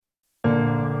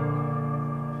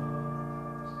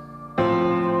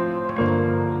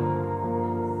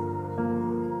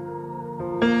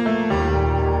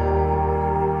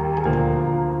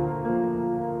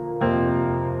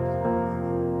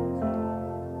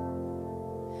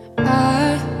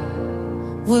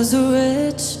was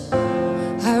rich,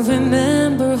 I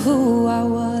remember who I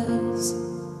was.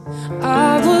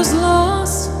 I was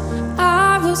lost,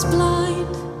 I was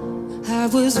blind, I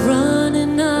was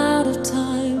running out of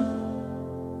time.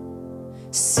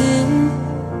 Sin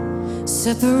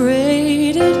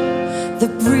separated, the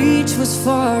breach was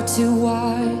far too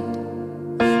wide.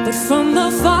 But from the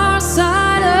far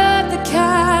side of the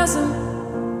chasm,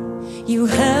 you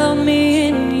held me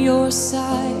in your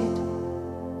side.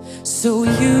 So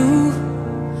you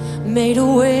made a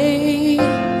way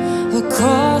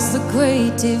across the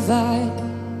great divide,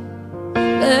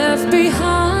 left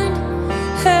behind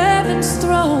heaven's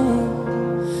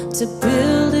throne to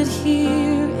build it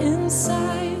here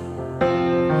inside.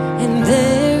 And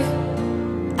there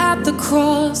at the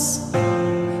cross,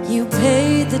 you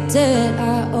paid the debt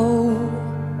I owe,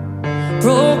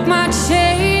 broke my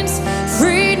chains,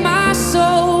 freed my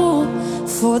soul.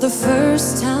 For the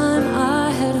first time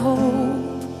I had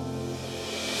hope.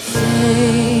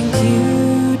 Thank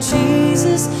you,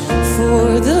 Jesus,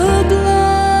 for the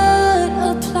blood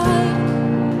applied.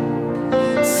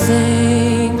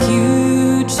 Thank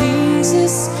you,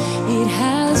 Jesus, it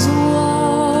has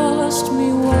washed me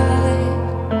white.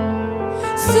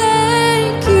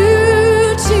 Thank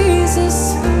you, Jesus,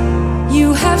 you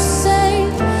have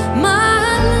saved my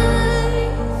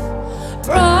life,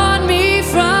 brought me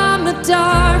from the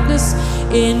darkness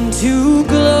into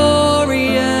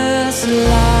glorious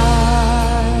light.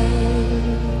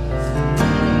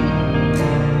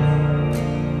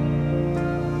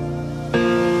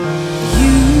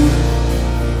 You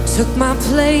took my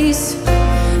place,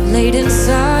 laid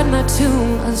inside my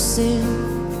tomb of sin.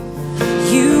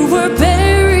 You were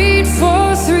buried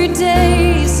for 3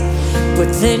 days, but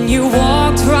then you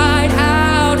walked right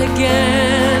out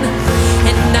again.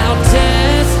 And now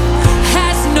death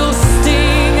has no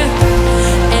sting,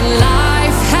 and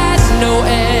life has no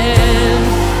end.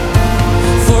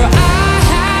 For I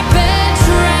have been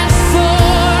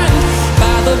transformed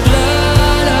by the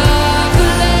blood of the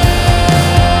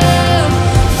Lamb.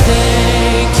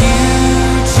 Thank you,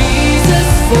 Jesus,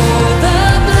 for the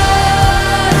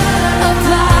blood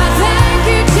applied. Thank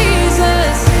you,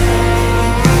 Jesus.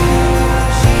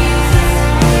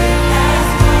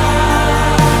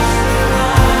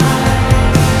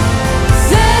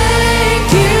 Thank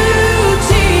you,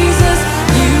 Jesus,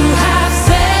 you have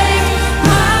saved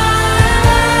my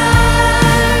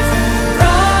life,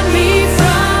 brought me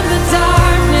from the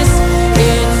darkness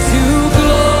into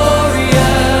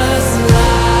glorious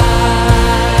light.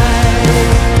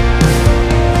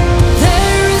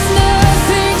 There is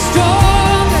nothing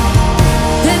stronger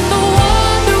than the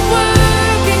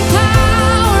wonder-working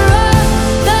power of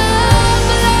the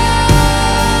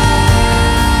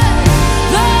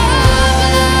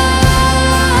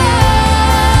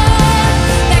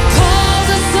that calls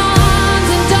us sons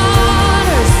and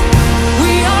daughters.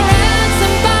 We are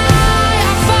ransomed by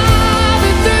our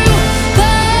Father through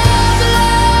the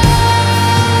blood.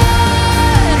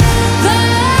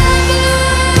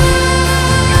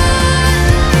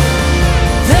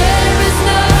 There is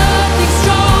nothing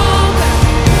stronger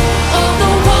of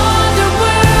the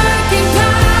wonder-working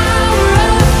power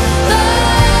of the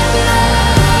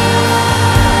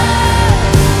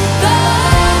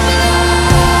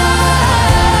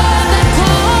that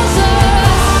calls us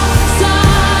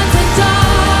sons and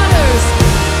daughters.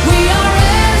 We are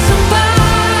ransomed by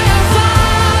our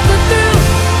Father through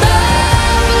the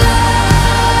blood.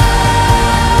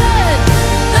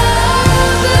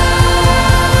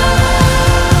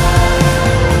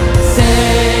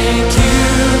 Thank you,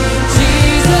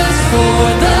 Jesus, for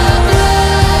the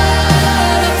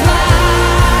blood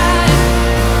applied.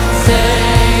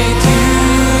 Thank you,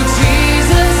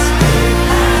 Jesus,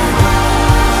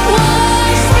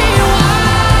 wash me white.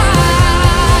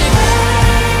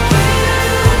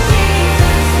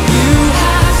 You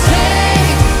have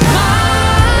saved my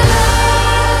life,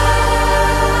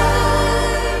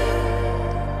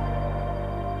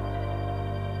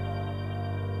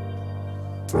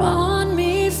 brought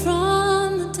me from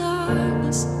the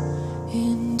darkness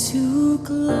into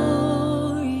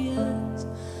glorious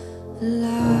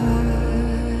light.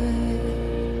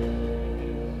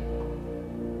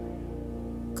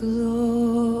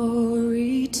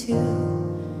 Glory to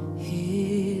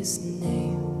his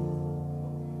name.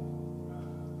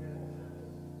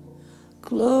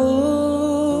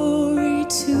 Glory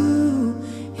to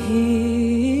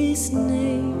his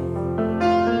name.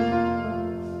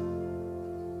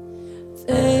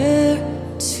 There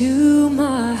to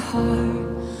my heart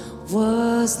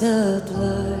was the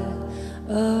blood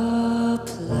of